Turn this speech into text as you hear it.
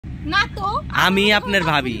না তো আমি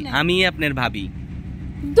আপনার ভাবি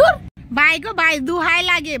দূর ভাই গো ভাই দুহাই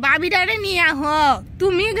লাগে ভাবিটারে নিয়ে আহ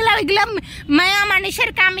তুমি এগুলা মায়া মানুষের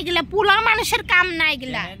কাম এগুলা পুলা মানুষের কাম না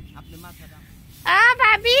এগুলা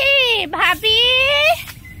ভাবি ভাবি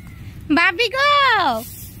ভাবি গো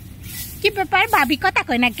কি ব্যাপার ভাবি কথা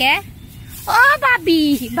কই না কে ও ভাবি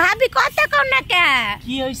ভাবি কথা কও না কে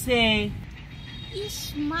কি হইছে ইস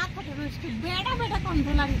মাথাটা রোস্ট বেড়া বেড়া কণ্ঠ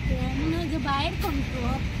লাগছে মনে হয় যে বাইরের কণ্ঠ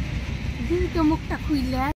দুটো মুখটা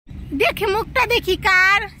খুইলে দেখে মুখটা দেখি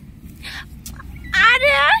কার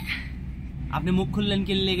আরে আপনি মুখ খুললেন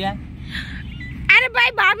কি লেগে আরে ভাই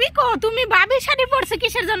ভাবি কো তুমি ভাবি শাড়ি পরছো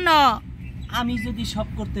কিসের জন্য আমি যদি সব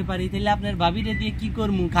করতে পারি তাহলে আপনার ভাবিরে দিয়ে কি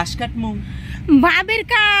করমু ঘাস কাটমু ভাবির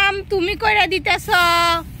কাম তুমি কইরা দিতেছো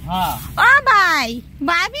হ্যাঁ ও ভাই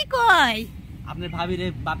ভাবি কই আপনার ভাবিরে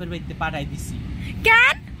বাপের বাড়িতে পাঠাই দিছি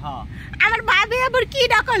কেন হ্যাঁ আমার ভাবি আবার কি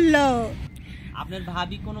করলো আপনার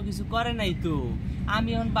ভাবি কোনো কিছু করে নাই তো আমি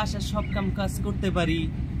এখন বাসার সব কাম কাজ করতে পারি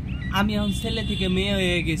আমি এখন ছেলে থেকে মেয়ে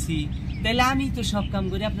হয়ে গেছি তাহলে আমি তো সব কাম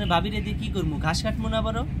করি আপনার ভাবিরে দিয়ে কি করবো ঘাস কাটবো না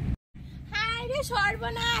বড় হায় রে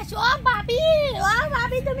সর্বনাশ ও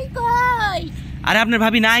ভাবি তুমি কই আরে আপনার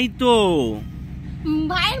ভাবি নাই তো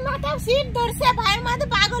ভাইয়ের মাথা সিট ধরছে ভাইয়ের মাথা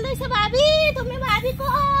পাগল হইছে ভাবি তুমি ভাবি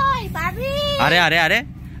কই ভাবি আরে আরে আরে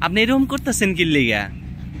আপনি এরকম করতেছেন কি লিগা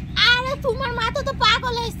আরে তোমার মাথা তো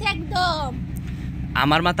পাগল হইছে একদম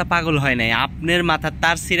আমার মাথা পাগল হয় নাই আপনার মাথা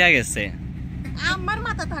তার ছিঁড়া গেছে আমার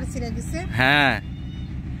মাথা তার ছিঁড়া গেছে হ্যাঁ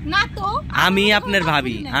না তো আমি আপনার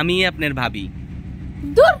ভাবি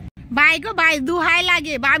দূর ভাই গো ভাই দুহাই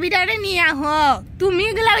লাগে ভাবিটারে নিয়ে আহ তুমি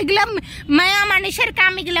এগুলা মায়া মানুষের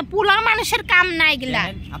কাম এগুলা পুলা মানুষের কাম না এগুলা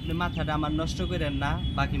আপনি মাথাটা আমার নষ্ট করেন না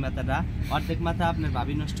বাকি মাথাটা অর্ধেক মাথা আপনার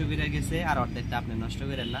ভাবি নষ্ট করে গেছে আর অর্ধেকটা আপনি নষ্ট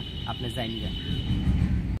করেন না আপনি যাইনি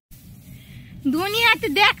দুনিয়াতে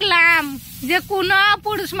দেখলাম যে কোন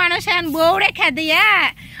পুরুষ মানুষ বউ রেখে দিয়ে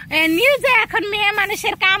নিজে এখন মেয়ে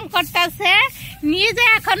মানুষের কাম করতেছে নিজে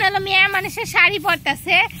এখন হলো মেয়ে মানুষের শাড়ি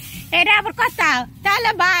পরতেছে এটা আবার কথা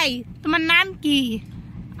তাহলে ভাই তোমার নাম কি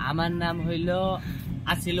আমার নাম হইলো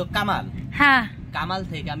আছিল কামাল হ্যাঁ কামাল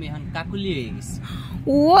থেকে আমি এখন কাকুলি হয়ে গেছি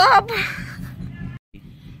ও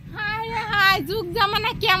হায় হায় যুগ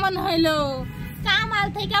জামানা কেমন হইলো কামাল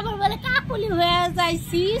থেকে আবার বলে কাকুলি হয়ে যায়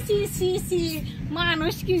সি সি সি সি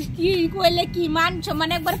মানুষ কি কি কইলে কি মানছ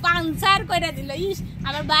মানে একবার পাঞ্চার কইরা দিল ইস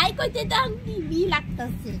আমার ভাই কইতে তো বি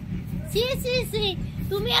লাগতাছে সি সি সি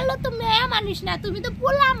তুমি এলো তো মেয়ে মানুষ না তুমি তো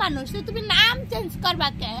পোলা মানুষ তো তুমি নাম চেঞ্জ করবা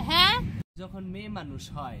কে হ্যাঁ যখন মেয়ে মানুষ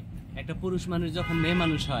হয় একটা পুরুষ মানুষ যখন মেয়ে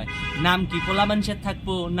মানুষ হয় নাম কি পোলা মানুষের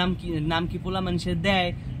থাকবো নাম কি পোলা মানুষের দেয়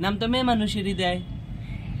নাম তো মেয়ে মানুষেরই দেয়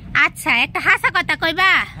আচ্ছা একটা হাসা কথা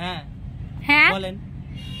কইবা হ্যাঁ হ্যাঁ বলেন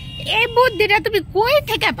এই বুদ্ধিটা তুমি কই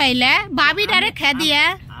থেকে পাইলে ভাবিটারে খেয়ে দিয়া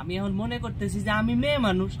আমি এখন মনে করতেছি যে আমি মেয়ে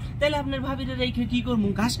মানুষ তাহলে আপনার ভাবিরে রেখে কি করবো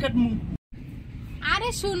ঘাস কাটমু আরে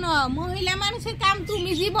শুনো মহিলা মানুষের কাম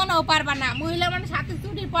তুমি জীবনেও পারবা না মহিলা মানুষ হাতে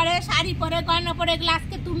চুড়ি পরে শাড়ি পরে গয়না পরে এগুলো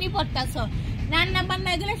আজকে তুমি পরতেছো রান্না বান্না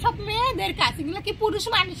এগুলো সব মেয়েদের কাজ এগুলো কি পুরুষ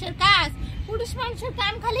মানুষের কাজ পুরুষ মানুষের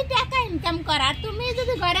কাম খালি টাকা ইনকাম করা আর তুমি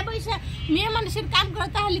যদি ঘরে বসে মেয়ে মানুষের কাম করো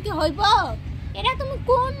তাহলে কি হইব এটা তুমি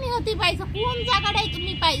কোন নিয়তি পাইছো কোন জায়গাটাই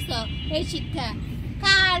তুমি পাইছো এই শিক্ষা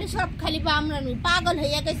কার সব খালি বামরামি পাগল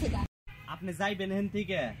হইয়া গেছে আপনি যাইবেন এখান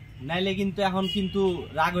থেকে নাইলে কিন্তু এখন কিন্তু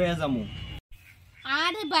রাগ হইয়া যামু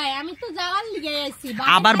আরে ভাই আমি তো যাওয়ার লিগে আইছি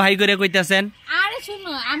আবার ভাই করে কইতাছেন আরে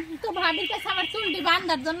শুনো আমি তো ভাবির কাছে আমার চুলটি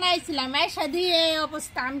বাঁধার জন্য আইছিলাম এসে দিয়ে এই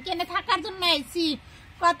অবস্থা আমি কেনে থাকার জন্য আইছি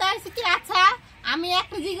কথা হইছে কি আচ্ছা আমি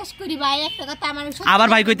একটা জিজ্ঞেস করি ভাই একটা কথা আমার আবার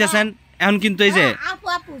ভাই কইতাছেন এখন কিন্তু এই যে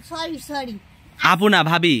আপু সরি আপু না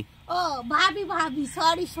ভাবি ও ভাবি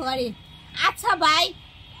সরি আচ্ছা ভাই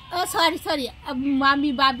ও সরি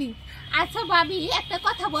মামি ভাবি আচ্ছা ভাবি একটা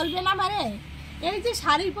কথা বলবেন আমারে এই যে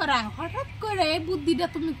শাড়ি পরা হঠাৎ করে বুদ্ধিটা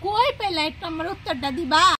তুমি কই পেলে একটু আমার উত্তরটা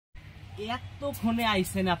দিবা এতক্ষণে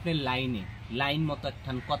আইছেন আপনি লাইন মতো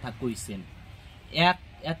একখান কথা কইছেন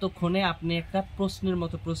এতক্ষণে আপনি একটা প্রশ্নের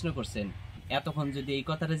মতো প্রশ্ন করছেন এতক্ষণ যদি এই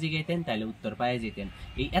কথাটা জিগাইতেন তাহলে উত্তর পাইয়া যেতেন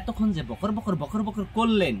এই এতক্ষণ যে বকর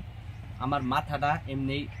করলেন আমার মাথাটা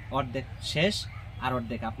এমনি অর্ধেক শেষ আর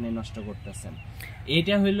অর্ধেক আপনি নষ্ট করতেছেন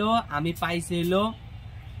এটা হইলো আমি পাইছি হইলো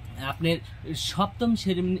আপনার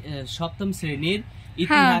সপ্তম শ্রেণীর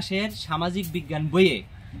ইতিহাসের সামাজিক বিজ্ঞান বইয়ে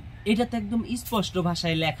এটা তো একদম স্পষ্ট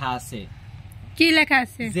ভাষায় লেখা আছে কি লেখা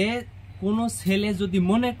আছে যে কোন ছেলে যদি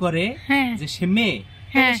মনে করে যে সে মেয়ে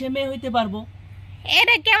সে মেয়ে হইতে পারবো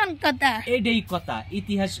এটা কেমন কথা এটাই কথা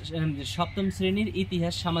ইতিহাস সপ্তম শ্রেণীর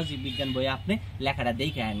ইতিহাস সামাজিক বিজ্ঞান বইয়ে আপনি লেখাটা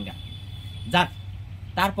দেখে আনগা যান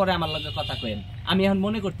তারপরে আমার লগে কথা কইেন আমি এখন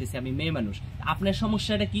মনে করতেছি আমি মেয়ে মানুষ আপনার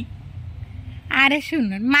সমস্যাটা কি আরে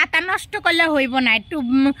শুনুন, মাথা নষ্ট করলে হইব না, একটু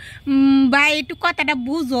ভাই একটু কথাটা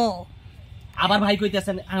বুঝো। আবার ভাই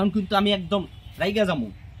কইতেছেন, এখন কিন্তু আমি একদম রাইগা যামু।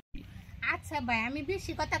 আচ্ছা ভাই, আমি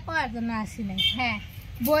বেশি কথা করার জন্য আসি নাই। হ্যাঁ,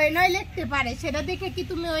 বই নয় লিখতে পারে, সেটা দেখে কি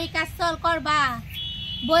তুমি ওই কাজ চল করবা?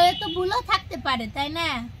 বইয়ে তো ভুলও থাকতে পারে, তাই না?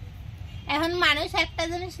 এখন মানুষ একটা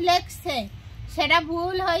জিনিস লেখছে, সেটা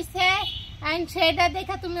ভুল হয়েছে, সেটা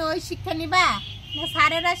দেখে তুমি ওই শিক্ষা নিবা, না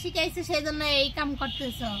স্যারেরা শিখাইছে সেই জন্য এই কাম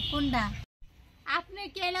করতেছো? কোনটা? আপনি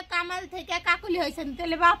কি এলো কামাল থেকে কাকুলি হয়েছেন,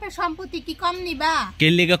 তাহলে বাপের সম্পত্তি কি কম নিবা? কে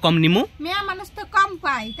লেগে কম নিমু? মেয়া মানুষ তো কম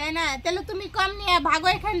পায়, তাই না? তাহলে তুমি কম নিয়ে ভাগো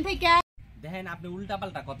এখান থেকে। দেখেন, আপনি উল্টা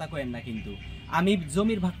পাল্টা কথা কইেন না, কিন্তু আমি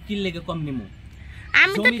জমির ভাগ কি লেগে কম নিমু?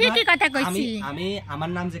 আমি তো ঠিকই কথা কইছি। আমি আমার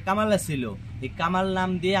নাম যে কামাল ছিল, এই কামাল নাম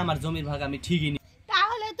দিয়ে আমার জমির ভাগ আমি ঠিকই নি।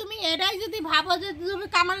 তাহলে তুমি এরাই যদি ভাবো যে তুমি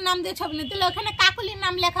কামাল নাম দিয়ে ছবি নিতে, তাহলে ওখানে কাকুলির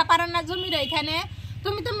নাম লেখা পারো না জমির ওইখানে?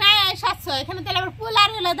 তুমি তো মেয়ে এসেছ এখানে, তাহলে আবার পোলার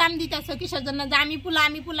হলো দাম দিতেছো কিসের জন্য? যে আমি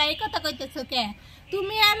পোলা এই কথা কইতেছো কে?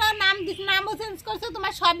 তুমি এলো নামও চেঞ্জ করছো,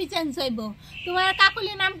 তোমার সবই চেঞ্জ হইব। তোমার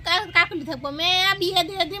কাকুলির নাম কাকুলি থাকবো, মেয়ে বিয়ে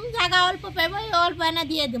দিয়ে দিম, জায়গা অল্প পাইবো, অল্প এনে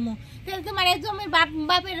দিয়ে দেবো। তাহলে তোমার এই জমির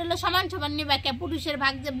বাপের হলো সমান সমান নিবা কে? পুরুষের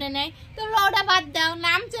ভাগ যেমনি নেই, তো ওটা বাদ দাও,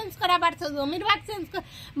 নাম চেঞ্জ করা পারছো, জমির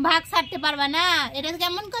ভাগ ছাড়তে পারবা না? এটা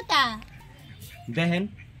কেমন কথা? দেখেন,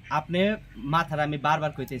 আপনি মাথাটা, আমি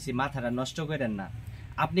বারবার কইতেছি মাথাটা নষ্ট করেন না।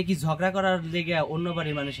 আপনি কি ঝগড়া করার লেগে অন্য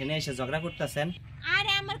বাড়ির মানুষ এনে এসে ঝগড়া করতেছেন?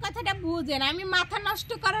 আরে আমার কথাটা বুঝেন, আমি মাথা নষ্ট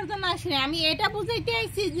করার জন্য আসিনি, আমি এটা বুঝাইতে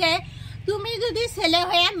আইছি যে তুমি যদি ছেলে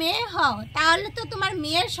হয়ে মেয়ে হও, তাহলে তো তোমার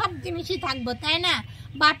মেয়ের সব জিনিসই থাকবো, তাই না?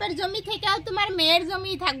 বাপের জমি থেকেও তোমার মেয়ের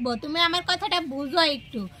জমি থাকবো। তুমি আমার কথাটা বুঝো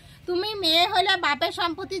একটু। তুমি মেয়ে হলে বাপের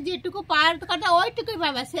সম্পত্তি যেটুকু পাওয়ার কথা ওইটুকুই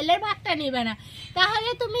পাবা, ছেলের ভাগটা নেবে না। তাহলে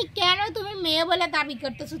তুমি কেন তুমি মেয়ে বলে দাবি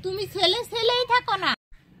করতেছো? তুমি ছেলেই থাকো না?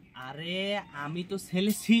 আরে আমি তো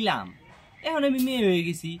ছেলে ছিলাম, এখন আমি মেয়ে হয়ে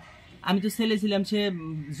গেছি। আমি তো ছেলে ছিলাম, সে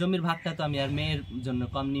জমির ভাগটা তো আমি আর মেয়ের জন্য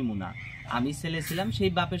কম নিমু না। আমি ছেলে ছিলাম,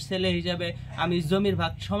 সেই বাপের ছেলে হিসাবে আমি জমির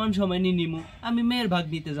ভাগ সমান সময় নিমু। আমি মেয়ের ভাগ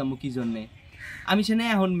নিতে যাবো কি জন্যে? আমি সে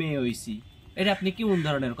এখন মেয়ে হইছি। এটা আপনি কি কোন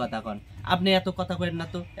ধরনের কথা কন? আপনি এত কথা করেন না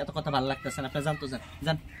তো, এত কথা ভালো লাগতেছে না আপনার। জানতো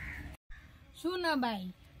যান। শুনো ভাই,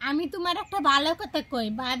 আমি তোমার একটা ভালো কথা কই,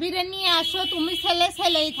 ভাবিরে নিয়ে আসো, তুমি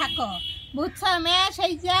ছেলেই থাকো, বুঝছো? মেয়ে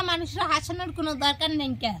সেই যে মানুষের হাসানোর কোনো দরকার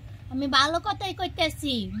নেই কে, আমি ভালো কথাই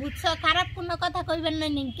কইতেছি, বুঝছো? খারাপ কোনো কথা কইবেন না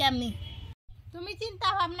নিকে। আমি তুমি চিন্তা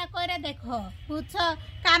ভাবনা করে দেখো, বুঝছো?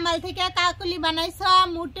 কামাল থেকে কাকুলি বানাইছো,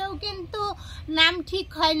 মোটেও কিন্তু নাম ঠিক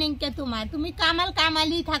হয় নিকে তোমার। তুমি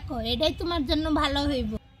কামালই থাকো, এটাই তোমার জন্য ভালো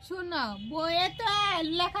হইব। শুনো, বইয়ে তো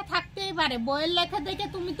লেখা থাকতেই পারে, বইয়ের লেখা দেখে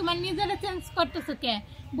তুমি তোমার নিজেরা চেঞ্জ করতেছো কে?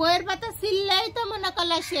 বইয়ের পাতা ছিললেই তো মনে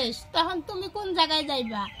করলে শেষ, তখন তুমি কোন জায়গায়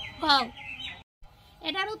যাইবা কও?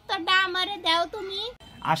 এটার উত্তরটা আমারে দাও তুমি।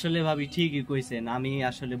 আসলে ভাবি ঠিকই কইছেন, আমি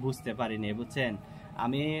আসলে বুঝতে পারিনি, বুঝছেন?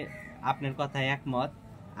 আমি আপনার কথায় একমত।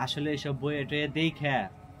 আসলে এসব বইয়ে টয়ে দেখে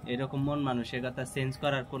এরকম মন মানুষের কথা চেঞ্জ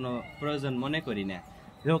করার কোনো প্রয়োজন মনে করি না।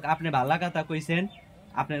 হোক, আপনি ভালো কথা কইছেন,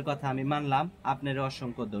 আপনার কথা আমি মানলাম। আপনার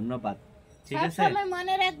অসংখ্য ধন্যবাদ। ঠিক আছে, সবসময়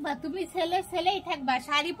মনে রাখবা, তুমি ছেলেই থাকবা।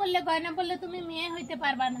 শাড়ি পরলে গয়না পরলে তুমি মেয়ে হইতে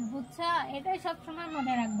পারবা না, বুঝছো? এটাই সবসময়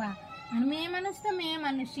মনে রাখবা। আর মেয়ে মানুষ তো মেয়ে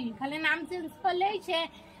মানুষই, খালি নাম চেঞ্জ করলেই সে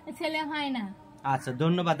ছেলে হয় না। আচ্ছা,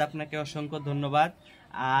 ধন্যবাদ আপনাকে, অসংখ্য ধন্যবাদ।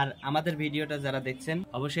 আর আমাদের ভিডিওটা যারা দেখছেন,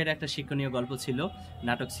 অবশ্যই এটা একটা শিক্ষণীয় গল্প ছিল,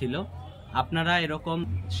 নাটক ছিল। আপনারা এরকম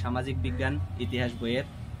সামাজিক বিজ্ঞান ইতিহাস বইয়ের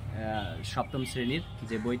 7ম শ্রেণীর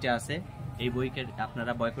যে বইটা আছে, এই বইকে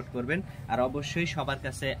আপনারা বয়কট করবেন। আর অবশ্যই সবার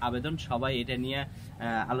কাছে আবেদন, সবাই এটা নিয়ে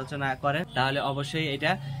আলোচনা করেন, তাহলে অবশ্যই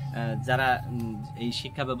এটা যারা এই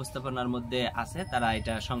শিক্ষা ব্যবস্থাপনার মধ্যে আছে তারা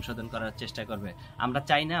এটা সংশোধন করার চেষ্টা করবে। আমরা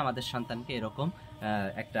চাই না আমাদের সন্তানকে এরকম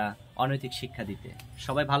একটা অনৈতিক শিক্ষা দিতে।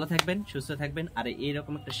 সবাই ভালো থাকবেন, সুস্থ থাকবেন। আর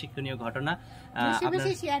এরকম একটা শিক্ষণীয় ঘটনা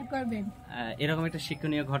শেয়ার করবেন। এরকম একটা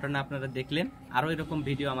শিক্ষণীয় ঘটনা আপনারা দেখলেন, আরো এরকম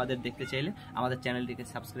ভিডিও আমাদের দেখতে চাইলে আমাদের চ্যানেলটিকে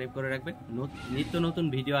সাবস্ক্রাইব করে রাখবেন। নিত্য নতুন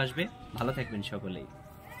ভিডিও আসবে। ভালো থাকবেন সকলেই।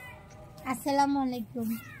 আসসালামু আলাইকুম।